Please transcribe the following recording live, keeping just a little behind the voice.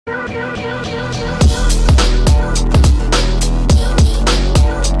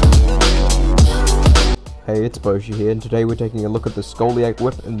Hey, it's Bowshy here, and today we're taking a look at the Scoliac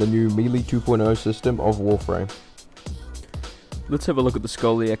whip in the new Melee 2.0 system of Warframe. Let's have a look at the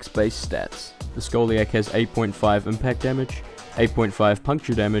Scoliac's base stats. The Scoliac has 8.5 impact damage, 8.5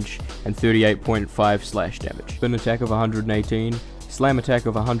 puncture damage, and 38.5 slash damage. Spin attack of 118, slam attack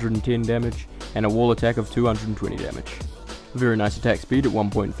of 110 damage, and a wall attack of 220 damage. Very nice attack speed at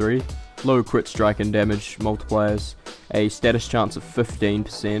 1.3, low crit strike and damage multipliers, a status chance of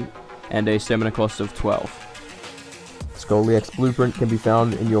 15%, and a stamina cost of 12. Scoliac's blueprint can be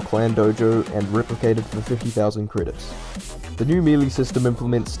found in your clan dojo and replicated for 50,000 credits. The new melee system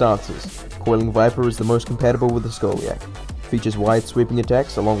implements stances. Coiling Viper is the most compatible with the Scoliac. Features wide sweeping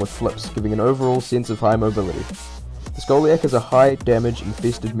attacks along with flips, giving an overall sense of high mobility. The Scoliac is a high damage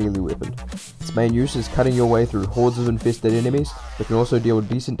infested melee weapon. Its main use is cutting your way through hordes of infested enemies, but can also deal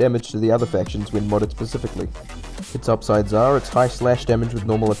decent damage to the other factions when modded specifically. Its upsides are its high slash damage with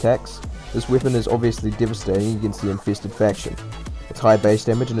normal attacks. This weapon is obviously devastating against the infested faction. Its high base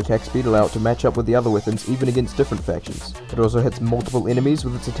damage and attack speed allow it to match up with the other weapons even against different factions. It also hits multiple enemies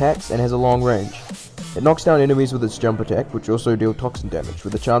with its attacks and has a long range. It knocks down enemies with its jump attack, which also deal toxin damage,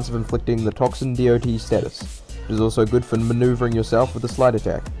 with a chance of inflicting the toxin DOT status. It is also good for maneuvering yourself with a slide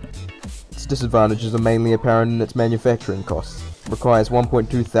attack. Its disadvantages are mainly apparent in its manufacturing costs. It requires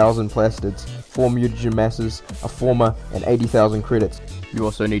 1.2 thousand plastids, 4 mutagen masses, a former, and 80,000 credits. You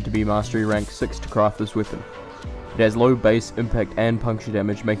also need to be mastery rank 6 to craft this weapon. It has low base, impact, and puncture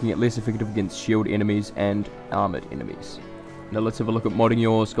damage, making it less effective against shield enemies and armored enemies. Now let's have a look at modding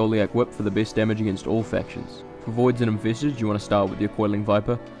your Scoliac whip for the best damage against all factions. For voids and infested, you want to start with your Coiling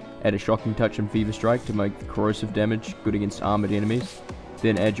Viper, add a Shocking Touch and Fever Strike to make the corrosive damage good against armored enemies,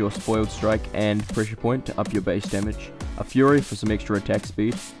 then add your Spoiled Strike and Pressure Point to up your base damage, a Fury for some extra attack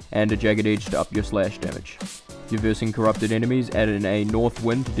speed, and a Jagged Edge to up your slash damage. If you're versing corrupted enemies, add in a North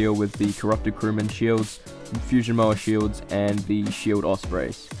Wind to deal with the Corrupted Crewman shields, Fusion Mower shields, and the Shield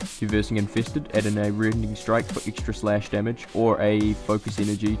Ospreys. If you're versing infested, add in a Rending Strike for extra slash damage, or a Focus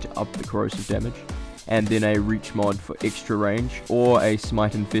Energy to up the corrosive damage, and then a Reach mod for extra range, or a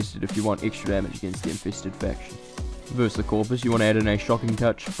Smite Infested if you want extra damage against the infested faction. Versus the Corpus, you want to add in a Shocking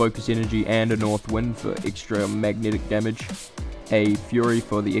Touch, Focus Energy, and a North Wind for extra magnetic damage, a Fury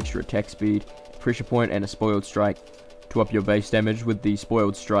for the extra attack speed, Pressure Point, and a Spoiled Strike to up your base damage, with the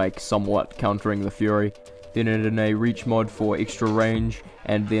Spoiled Strike somewhat countering the Fury. Then add in a Reach mod for extra range,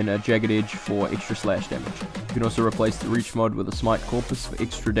 and then a Jagged Edge for extra slash damage. You can also replace the Reach mod with a Smite Corpus for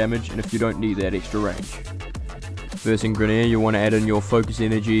extra damage, and if you don't need that extra range. Versing Grenier, you want to add in your Focus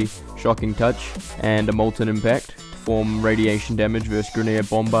Energy, Shocking Touch, and a Molten Impact to form radiation damage versus Grenier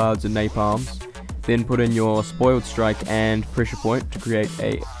Bombards and Napalms. Then put in your Spoiled Strike and Pressure Point to create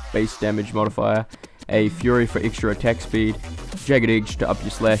a base damage modifier, a Fury for extra attack speed, Jagged Edge to up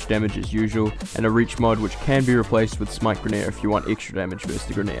your slash damage as usual, and a Reach mod which can be replaced with Smite Grenier if you want extra damage versus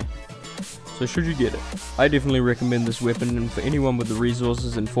the Grenier. So should you get it? I definitely recommend this weapon, and for anyone with the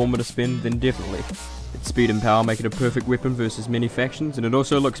resources and forma to spend, then definitely. Its speed and power make it a perfect weapon versus many factions, and it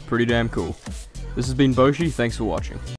also looks pretty damn cool. This has been Bowshy, thanks for watching.